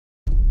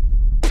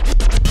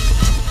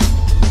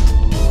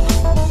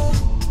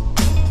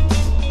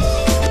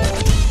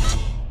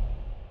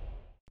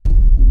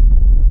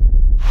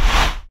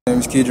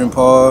is Kendron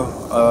Paul.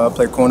 I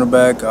play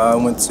cornerback. I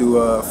went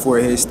to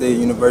Fort Hays State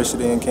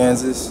University in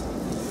Kansas.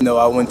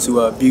 I went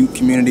to Butte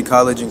Community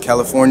College in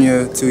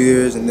California 2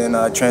 years, and then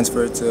I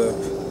transferred to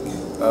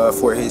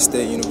Fort Hays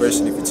State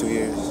University for 2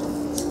 years.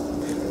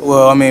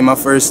 Well, I mean, my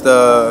first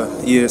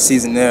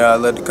season there, I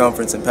led the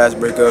conference in pass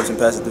breakups and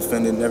pass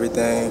defended and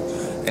everything.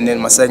 And then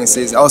my second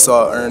season, also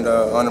I earned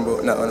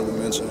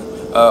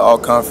all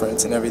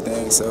conference and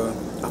everything. So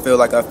I feel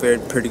like I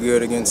fared pretty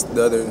good against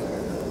the other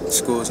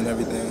schools and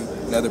everything,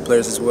 and other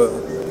players as well.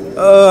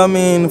 I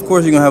mean, of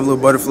course you're gonna have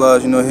little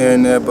butterflies, here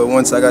and there. But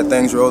once I got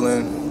things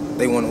rolling,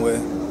 they went away.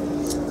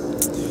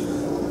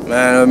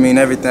 Man, I mean,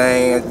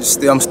 everything.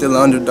 I'm still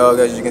an underdog,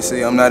 as you can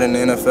see. I'm not in the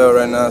NFL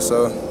right now,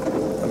 so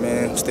I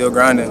mean, still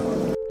grinding.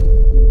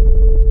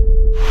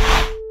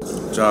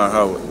 John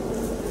Howard,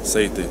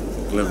 safety,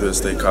 Glenville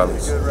State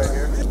College.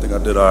 I think I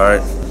did all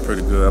right,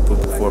 pretty good. I put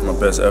forth my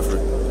best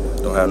effort.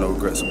 Don't have no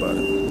regrets about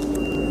it.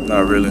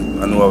 Not really.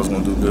 I knew I was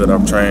going to do good.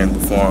 I've trained,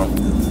 performed.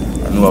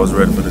 I knew I was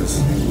ready for this.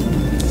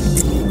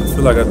 I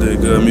feel like I did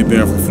good. Me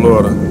being from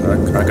Florida,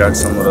 I got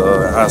some of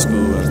the high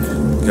school,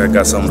 and I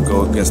got something to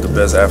go against the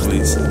best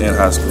athletes in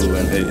high school,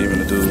 and even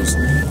the dudes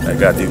that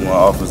got D1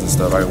 offers and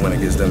stuff. I went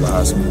against them in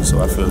high school,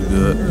 so I feel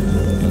good.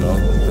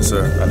 Yes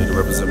sir, I need to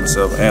represent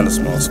myself and a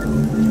small school.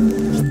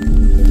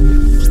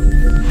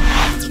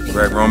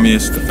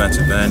 Romeus,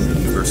 defensive end,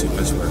 University of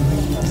Pittsburgh.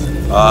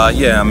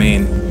 Yeah, I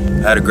mean,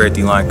 I had a great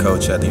D-line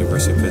coach at the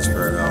University of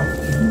Pittsburgh.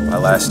 My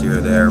last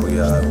year there, we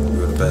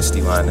were the best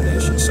D-line in the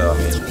nation. So, I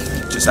mean,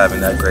 just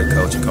having that great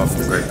coach and come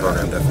from a great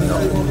program definitely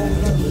helped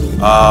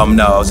me.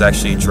 No, I was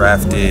actually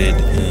drafted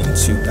in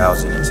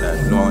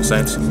 2010, New Orleans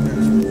Saints.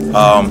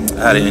 I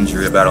had an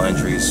injury, a battle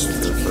injuries for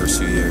the first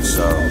 2 years,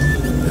 so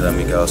they let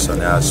me go. So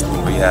now it's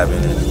been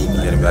rehabbing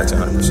and getting back to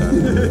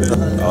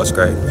 100%. Oh, it's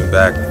great. Been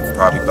back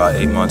probably about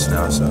 8 months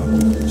now, so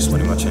just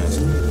winning my chance.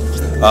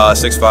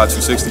 6'5",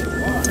 260.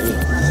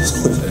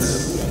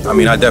 I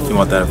mean, I definitely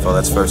want the NFL,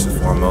 that's first and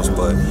foremost,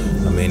 but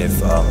I mean,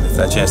 if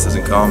that chance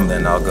doesn't come,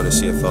 then I'll go to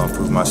CFL,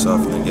 improve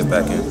myself, and then get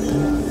back in.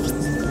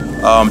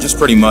 Just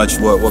pretty much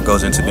what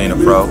goes into being a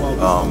pro,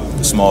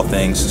 the small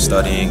things,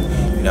 studying,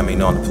 knowing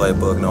the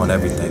playbook, knowing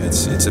everything.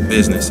 It's a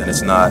business, and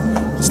it's not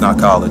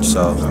college,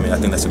 so I mean, I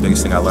think that's the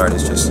biggest thing I learned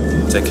is just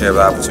take care of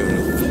the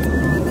opportunity.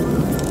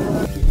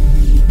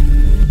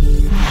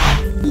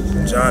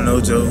 John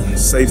Ojo,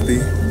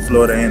 safety,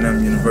 Florida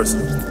A&M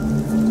University.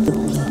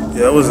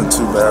 Yeah, it wasn't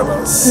too bad,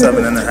 about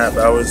 7.5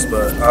 hours,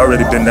 but I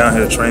already been down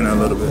here training a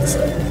little bit. So.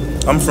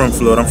 I'm from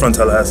Florida, I'm from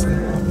Tallahassee.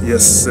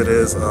 Yes, it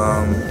is.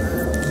 I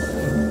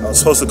was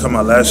supposed to come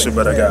out last year,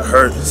 but I got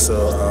hurt,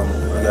 so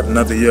I got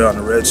another year on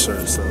the red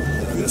shirt, so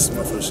I guess it's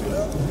my first year.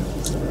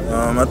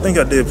 I think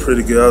I did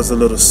pretty good. I was a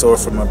little sore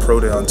from my pro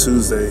day on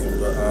Tuesday,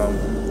 but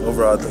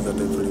overall I think I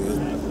did pretty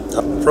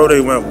good. Pro day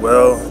went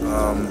well.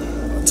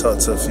 I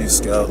talked to a few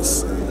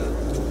scouts, and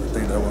I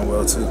think that went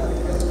well too.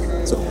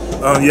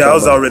 Yeah, I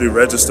was already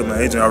registered. My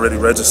agent already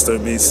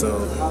registered me,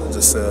 so I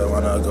just said,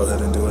 why not go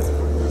ahead and do it?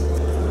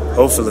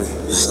 Hopefully.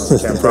 I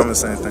can't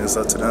promise anything. It's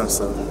up to them.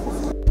 So.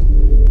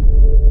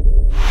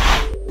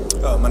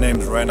 My name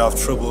is Randolph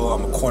Tribble.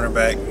 I'm a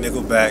cornerback,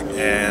 nickelback,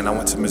 and I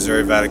went to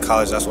Missouri Valley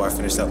College. That's where I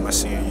finished up my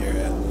senior year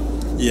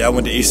at. Yeah, I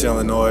went to Eastern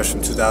Illinois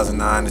from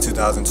 2009 to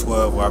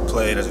 2012, where I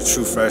played as a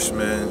true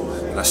freshman,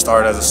 and I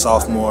started as a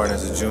sophomore and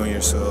as a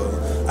junior, so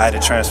I had to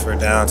transfer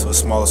down to a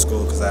smaller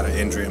school because I had an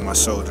injury in my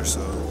shoulder. So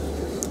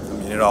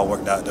it all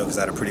worked out though because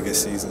I had a pretty good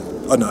season.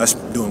 Oh no, that's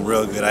doing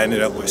real good. I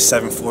ended up with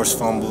 7 forced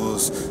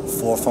fumbles,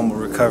 4 fumble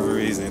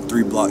recoveries, and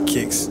 3 block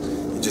kicks,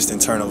 and just in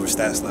turnover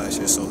stats last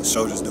year. So the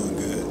shoulder's doing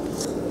good.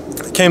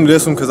 I came to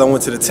this one because I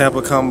went to the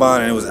Tampa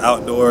Combine and it was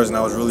outdoors, and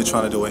I was really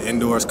trying to do an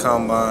indoors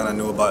combine. I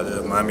knew about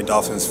the Miami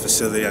Dolphins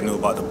facility. I knew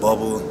about the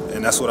bubble,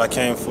 and that's what I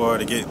came for,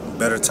 to get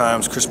better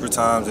times, crisper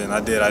times, and I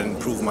did. I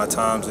improved my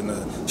times in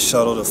the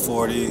shuttle, the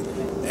 40,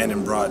 and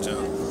in broad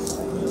jump.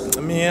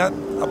 I mean,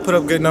 I put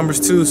up good numbers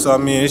too, so I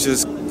mean, it's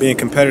just being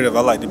competitive.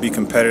 I like to be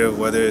competitive,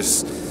 whether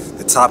it's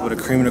the top of the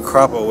cream of the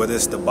crop or whether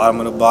it's the bottom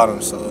of the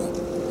bottom, so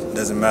it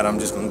doesn't matter. I'm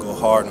just going to go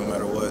hard no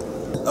matter what.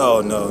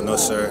 Oh, no,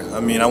 sir. I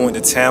mean, I went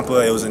to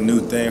Tampa. It was a new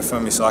thing for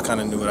me, so I kind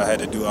of knew what I had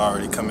to do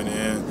already coming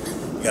in.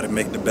 You got to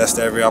make the best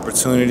of every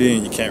opportunity,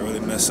 and you can't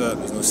really mess up.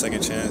 There's no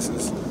second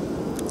chances.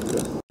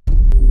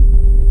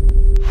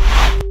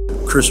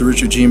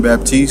 Chrisrichard,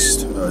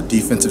 JeanBaptiste,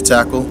 defensive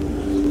tackle.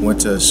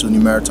 Went to SUNY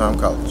Maritime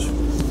College.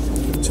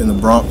 It's in the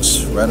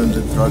Bronx, right under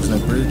the Drugs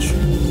Neck Bridge,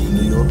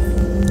 New York.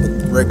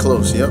 Very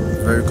close, yep,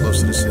 very close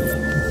to the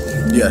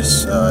city.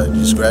 Yes,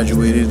 just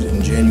graduated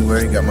in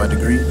January, got my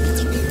degree,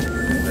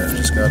 and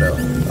just got out.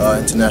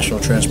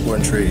 International Transport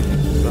and Trade.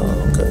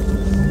 Oh, okay.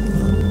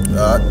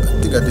 I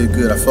think I did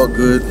good. I felt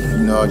good.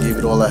 I gave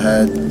it all I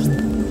had. I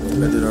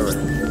did all right.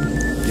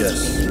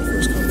 Yes, my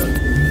first comeback.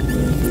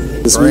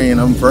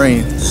 I'm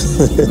praying.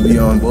 I'll be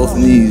on both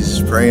knees,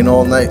 praying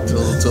all night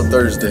till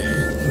Thursday.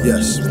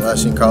 Yes, my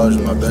last year in college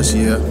was my best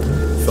year.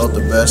 Felt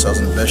the best. I was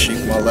in the best shape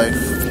of my life.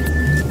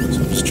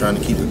 So I'm just trying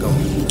to keep it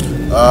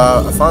going.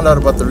 I found out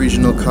about the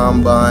regional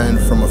combine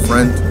from a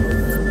friend.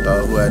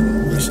 who had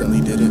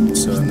recently did it.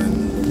 So and then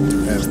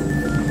through him,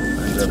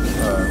 I ended up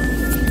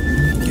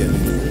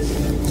getting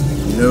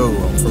it. No,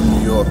 I'm from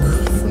New York.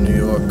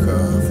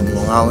 From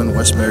Long Island,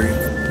 Westbury.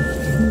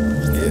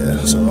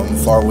 Yeah, so I'm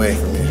far away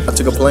from here. I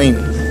took a plane.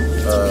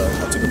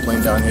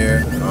 Down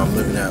here. I'm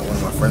living at one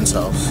of my friend's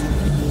house,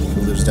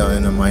 who lives down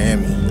in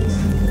Miami.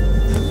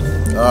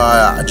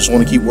 I just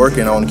want to keep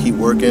working. I want to keep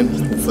working.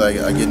 Hopefully,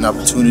 I get an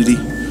opportunity.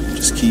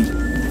 Just keep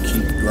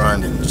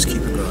grinding. Just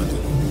keep it grinding.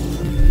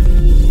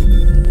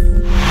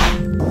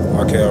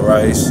 Markell,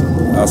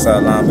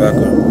 outside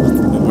linebacker,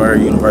 Duhart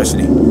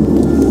University.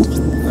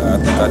 I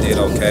think I did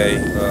okay.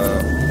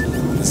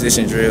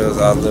 Position drills,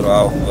 I was a little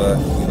off, but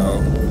you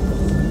know,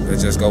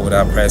 let's just go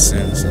without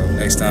pressing. So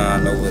next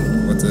time I know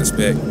what to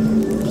expect.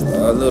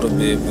 A little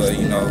bit, but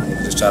you know,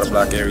 just try to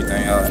block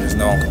everything out and just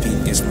know I'm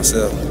competing against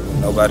myself,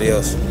 nobody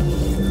else.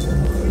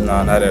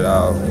 No, not at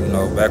all. You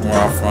know, back where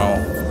I'm from,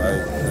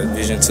 like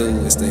Division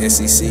II, it's the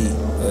SEC.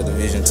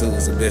 Division II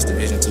is the best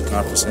Division II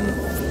conference in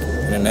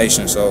the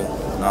nation. So,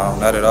 no,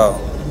 not at all.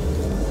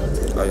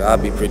 Like, I'll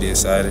be pretty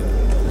excited.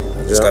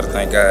 I just got to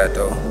thank God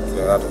though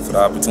for the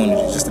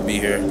opportunity just to be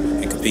here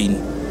and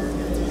competing.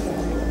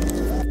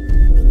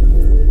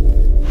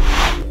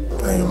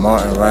 My name is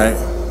Martin,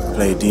 Wright.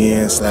 Played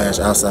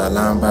DN/outside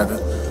linebacker,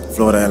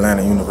 Florida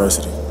Atlantic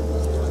University.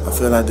 I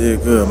feel I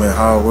did good, man.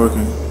 Hard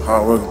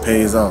working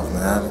pays off,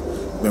 man.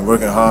 I've been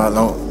working hard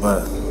long,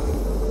 but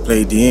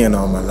played DN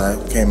all my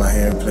life. Came out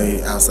here and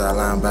played outside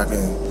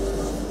linebacker,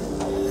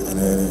 and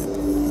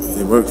then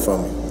it worked for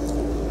me.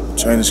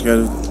 Training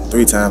schedule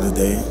 3 times a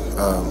day.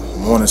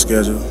 Morning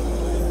schedule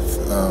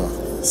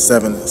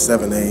 7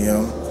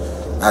 a.m.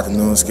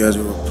 Afternoon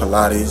schedule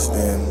Pilates,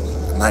 then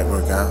night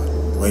workout,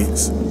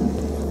 weights.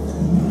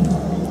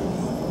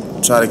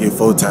 Try to get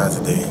 4 times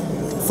a day.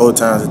 4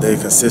 times a day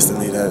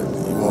consistently, that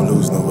you won't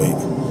lose no weight.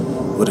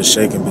 With a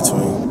shake in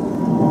between.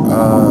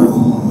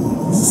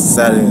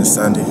 Saturday and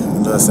Sunday, I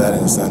love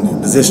Saturday and Sunday.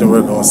 Position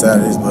work on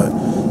Saturdays, but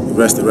the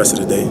rest of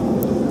the day.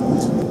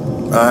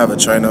 I have a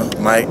trainer,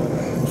 Mike,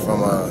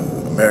 from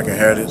American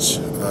Heritage,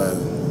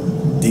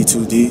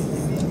 D2D.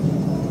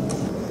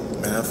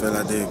 Man, I feel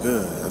I did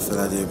good. As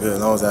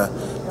long as I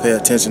pay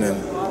attention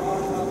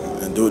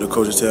and do what the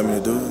coaches tell me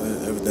to do,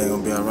 everything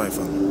gonna be all right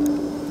for me.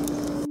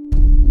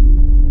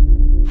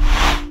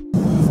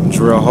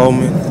 Jarrell,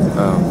 Holman,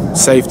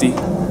 safety,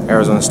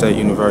 Arizona State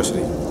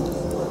University.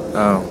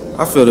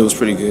 I feel it was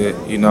pretty good.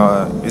 You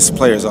know, it's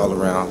players all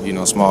around, you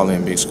know, small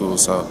and big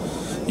schools, so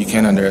you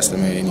can't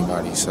underestimate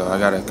anybody. So I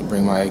got to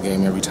bring my A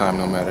game every time,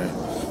 no matter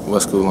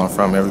what school I'm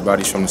from.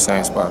 Everybody's from the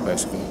same spot,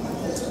 basically.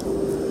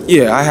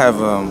 Yeah, I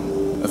have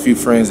a few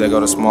friends that go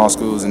to small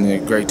schools and they're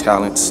great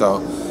talents,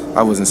 so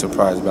I wasn't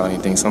surprised about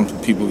anything. Some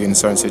people get in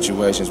certain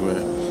situations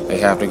where they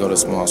have to go to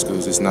small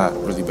schools. It's not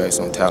really based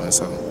on talent,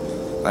 so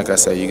like I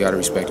said, you got to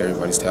respect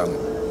everybody's talent.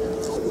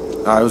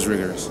 It was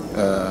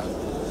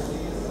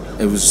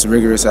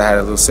rigorous. I had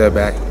a little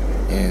setback,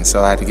 and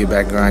so I had to get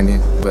back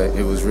grinding. But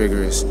it was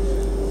rigorous,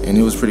 and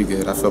it was pretty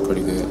good. I felt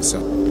pretty good.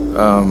 So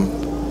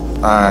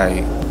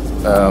I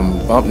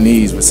bumped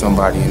knees with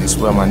somebody, and it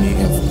swelled my knee,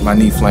 and my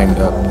knee flamed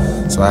up.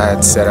 So I had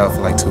to sit out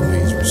for like 2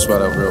 weeks. It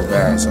swelled up real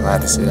bad, so I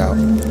had to sit out.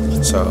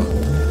 So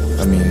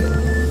I mean,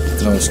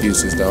 no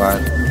excuses though. I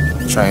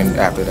trained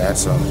after that,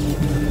 so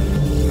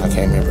I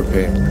came here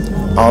prepared.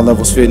 All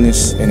Levels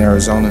Fitness in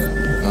Arizona.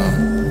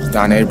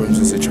 Don Abrams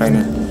is a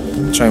trainer.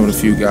 I train with a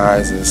few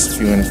guys. There's a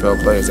few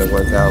NFL players that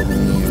work out with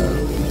me.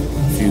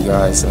 A few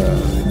guys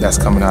that's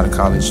coming out of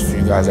college. A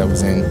few guys that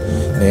was in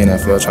the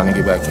NFL trying to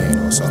get back in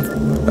also.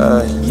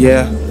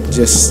 Yeah,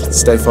 just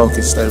stay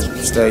focused,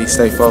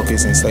 stay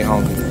focused, and stay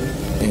hungry,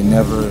 and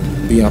never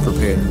be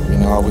unprepared. You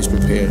know, always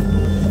prepared,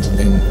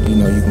 and you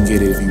know you can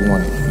get it if you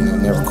want it. You know,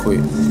 never quit.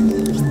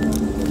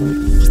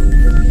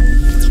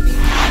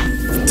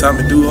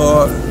 Tommy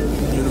Duhart,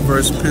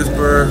 University of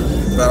Pittsburgh,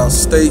 Valdosta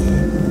State,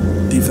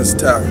 defensive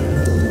tackle.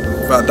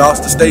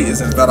 Valdosta State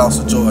is in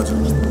Valdosta, Georgia.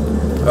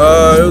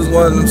 It was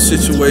one of them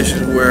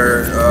situations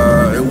where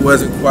it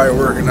wasn't quite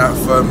working out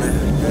for me.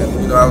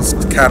 And, you know, I was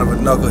kind of a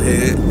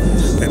knucklehead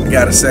and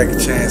got a second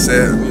chance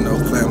at, you know,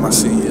 playing my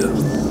senior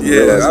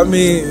year. Yeah, I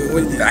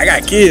mean, I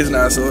got kids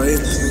now, so, you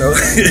know,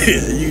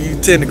 you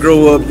tend to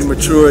grow up, you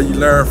mature, you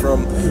learn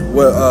from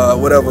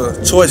whatever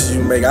choices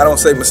you make. I don't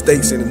say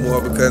mistakes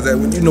anymore because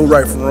when you know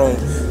right from wrong,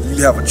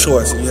 you have a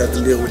choice and you have to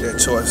live with that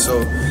choice. So,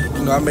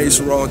 you know, I made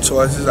some wrong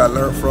choices. I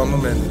learned from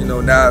them, and you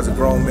know, now as a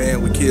grown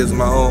man with kids of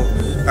my own,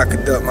 I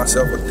conduct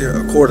myself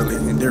accordingly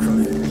and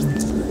differently.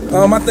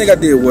 I think I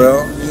did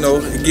well. You know,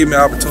 it gave me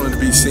an opportunity to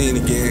be seen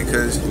again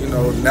because, you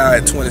know, now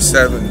at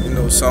 27, you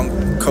know, some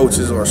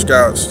coaches or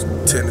scouts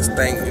tend to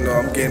think, you know,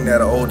 I'm getting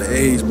at an older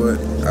age, but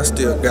I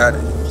still got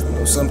it. You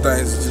know, some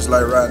things it's just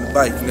like riding a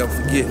bike, you never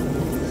forget.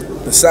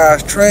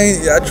 Besides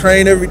train, I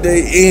train every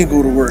day and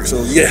go to work.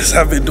 So yes,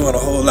 I've been doing a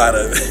whole lot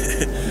of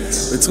it.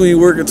 between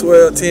working 10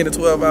 to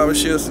 12-hour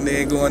shifts and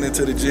then going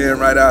into the gym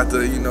right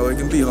after, you know, it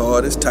can be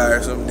hard. It's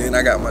tiresome. Then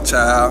I got my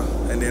child,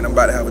 and then I'm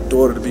about to have a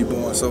daughter to be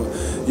born. So,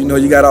 you know,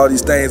 you got all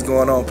these things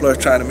going on, plus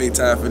trying to make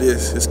time for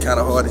this. It's kind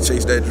of hard to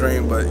chase that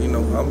dream, but, you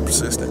know, I'm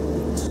persistent.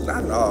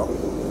 Not at all.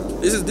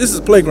 This is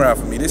a playground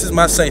for me. This is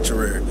my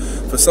sanctuary.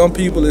 For some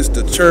people, it's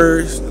the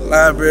church, the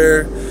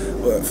library,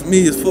 but for me,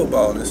 it's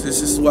football. This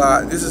is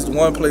the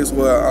one place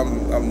where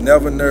I'm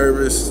never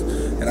nervous,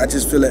 and I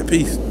just feel at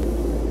peace.